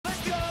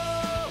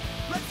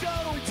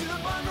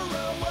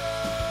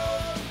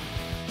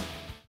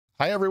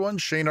Hi everyone,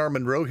 Shane R.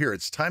 Monroe here.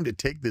 It's time to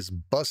take this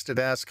busted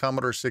ass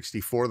Commodore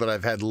 64 that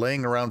I've had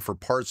laying around for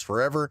parts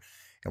forever,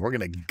 and we're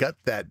gonna gut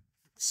that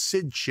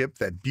SID chip,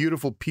 that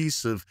beautiful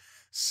piece of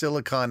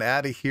silicon,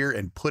 out of here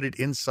and put it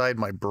inside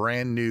my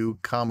brand new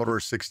Commodore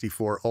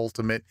 64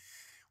 Ultimate.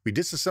 We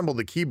disassembled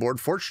the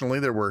keyboard. Fortunately,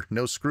 there were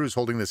no screws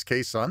holding this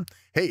case on.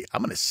 Hey,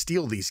 I'm gonna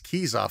steal these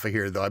keys off of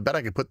here though. I bet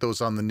I could put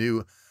those on the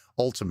new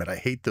Ultimate. I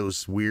hate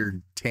those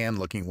weird tan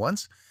looking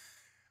ones.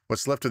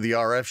 What's left of the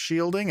RF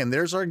shielding, and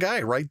there's our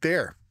guy right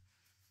there.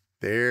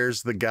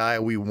 There's the guy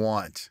we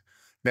want.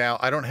 Now,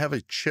 I don't have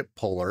a chip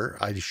puller.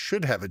 I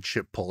should have a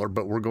chip puller,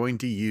 but we're going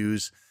to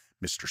use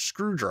Mr.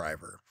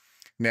 Screwdriver.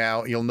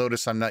 Now, you'll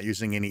notice I'm not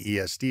using any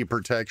ESD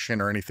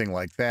protection or anything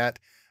like that.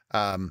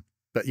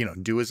 But, you know,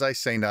 do as I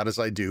say, not as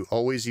I do.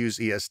 Always use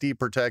ESD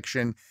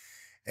protection,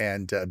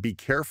 and be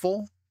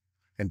careful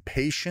and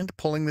patient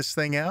pulling this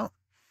thing out.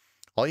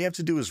 All you have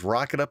to do is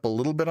rock it up a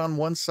little bit on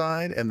one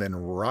side and then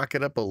rock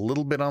it up a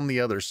little bit on the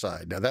other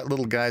side. Now, that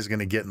little guy's going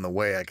to get in the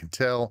way, I can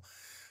tell.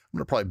 I'm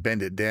going to probably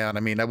bend it down. I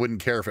mean, I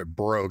wouldn't care if it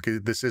broke.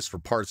 This is for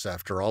parts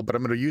after all, but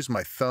I'm going to use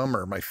my thumb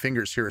or my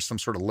fingers here as some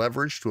sort of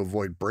leverage to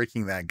avoid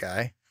breaking that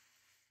guy,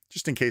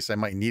 just in case I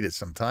might need it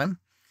sometime.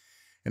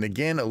 And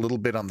again, a little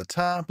bit on the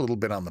top, a little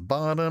bit on the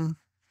bottom.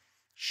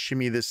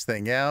 Shimmy this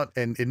thing out,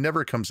 and it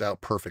never comes out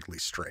perfectly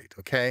straight,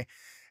 okay?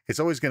 It's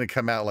always going to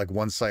come out like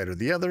one side or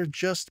the other.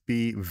 Just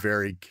be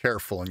very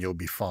careful and you'll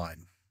be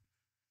fine.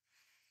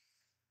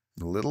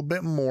 A little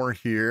bit more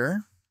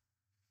here.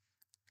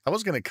 I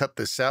was going to cut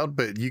this out,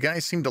 but you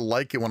guys seem to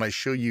like it when I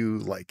show you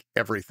like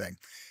everything.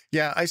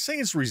 Yeah, I say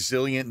it's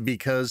resilient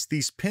because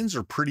these pins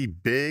are pretty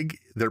big.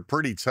 They're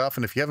pretty tough.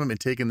 And if you haven't been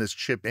taking this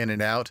chip in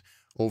and out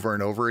over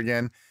and over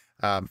again,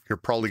 you're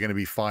probably going to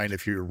be fine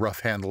if you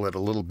rough handle it a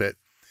little bit.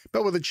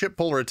 But with a chip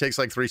puller, it takes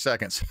like 3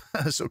 seconds.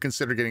 So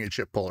consider getting a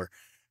chip puller.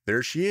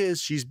 There she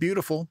is. She's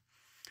beautiful.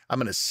 I'm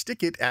going to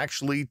stick it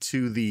actually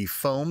to the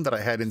foam that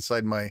I had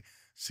inside my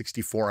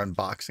 64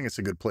 unboxing. It's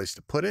a good place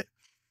to put it.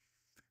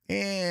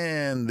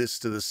 And this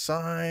to the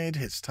side.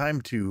 It's time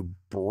to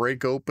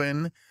break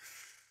open.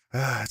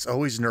 It's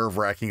always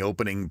nerve-wracking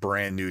opening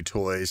brand new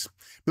toys.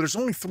 But there's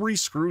only 3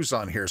 screws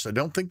on here, so I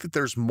don't think that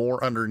there's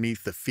more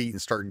underneath the feet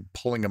and start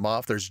pulling them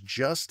off. There's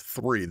just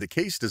 3. The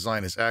case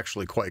design is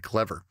actually quite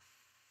clever.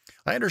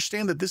 I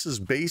understand that this is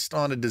based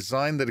on a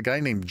design that a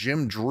guy named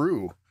Jim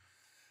Drew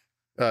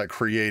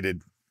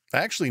created. I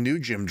actually knew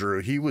Jim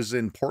Drew. He was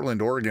in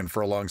Portland, Oregon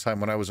for a long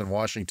time when I was in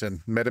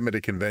Washington. Met him at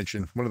a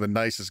convention. One of the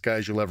nicest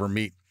guys you'll ever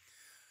meet.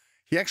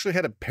 He actually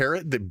had a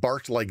parrot that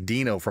barked like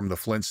Dino from the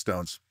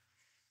Flintstones.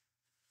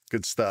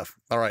 Good stuff.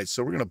 All right,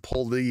 so we're going to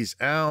pull these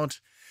out.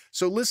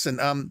 So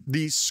listen,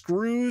 these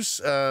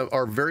screws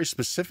are very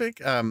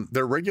specific.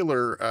 They're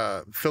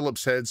regular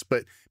Phillips heads,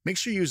 but make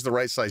sure you use the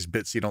right size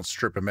bits so you don't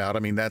strip them out. I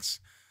mean, that's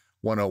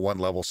 101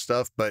 level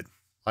stuff, but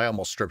I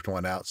almost stripped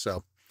one out,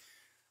 so.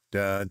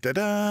 Da, da,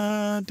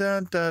 da, da,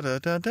 da, da,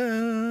 da,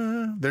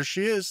 da. There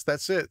she is.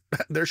 That's it.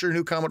 There's your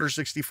new Commodore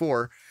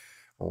 64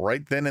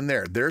 right then and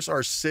there. There's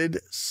our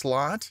SID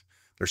slot.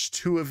 There's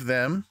 2 of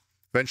them.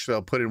 Eventually,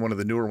 I'll put in one of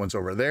the newer ones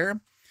over there.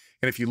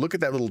 And if you look at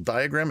that little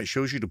diagram, it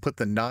shows you to put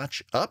the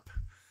notch up.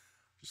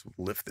 Just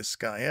lift this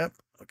guy up.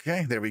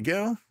 Okay, there we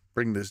go.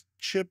 Bring this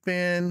chip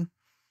in.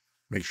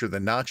 Make sure the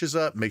notch is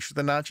up. Make sure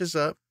the notch is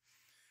up.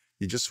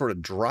 You just sort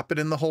of drop it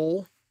in the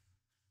hole.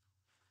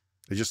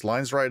 It just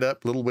lines right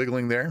up, little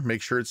wiggling there.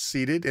 Make sure it's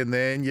seated, and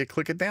then you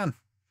click it down.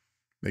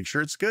 Make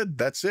sure it's good.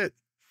 That's it.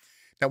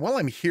 Now, while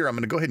I'm here, I'm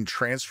going to go ahead and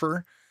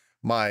transfer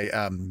my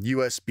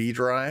USB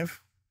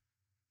drive.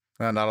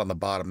 Not on the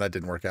bottom. That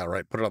didn't work out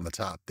right. Put it on the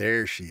top.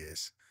 There she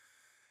is.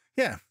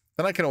 Yeah,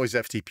 then I can always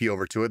FTP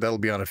over to it. That'll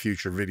be on a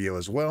future video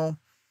as well.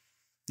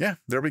 Yeah,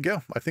 there we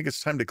go. I think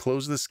it's time to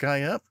close this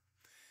guy up,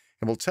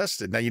 and we'll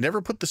test it. Now, you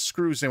never put the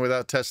screws in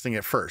without testing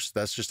it first.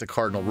 That's just a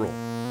cardinal rule.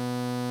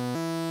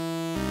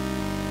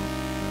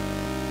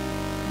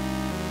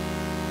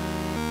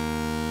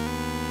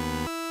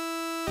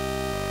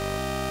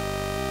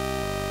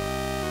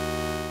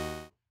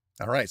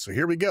 All right, so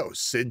here we go.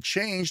 SID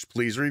changed.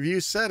 Please review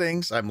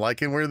settings. I'm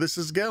liking where this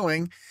is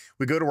going.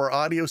 We go to our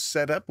audio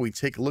setup. We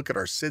take a look at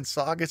our SID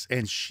sockets,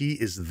 and she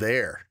is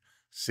there.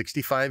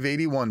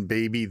 6581,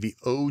 baby, the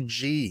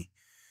OG.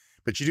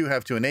 But you do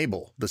have to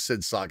enable the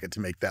SID socket to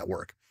make that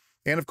work.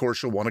 And of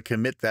course, you'll want to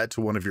commit that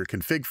to one of your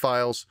config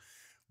files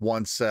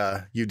once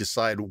you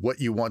decide what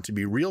you want to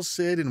be real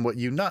SID and what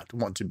you not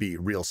want to be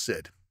real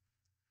SID.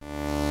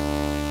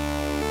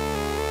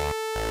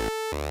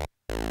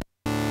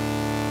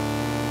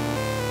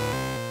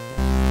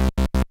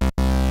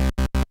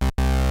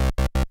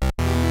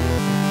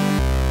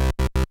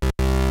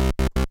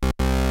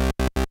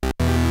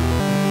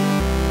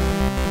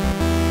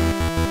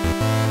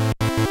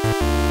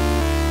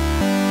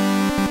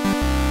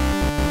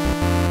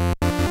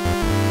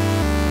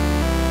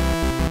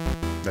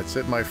 That's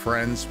it, my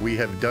friends. We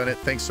have done it.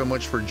 Thanks so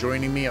much for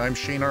joining me. I'm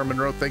Shane R.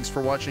 Monroe. Thanks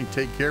for watching.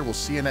 Take care. We'll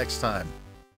see you next time.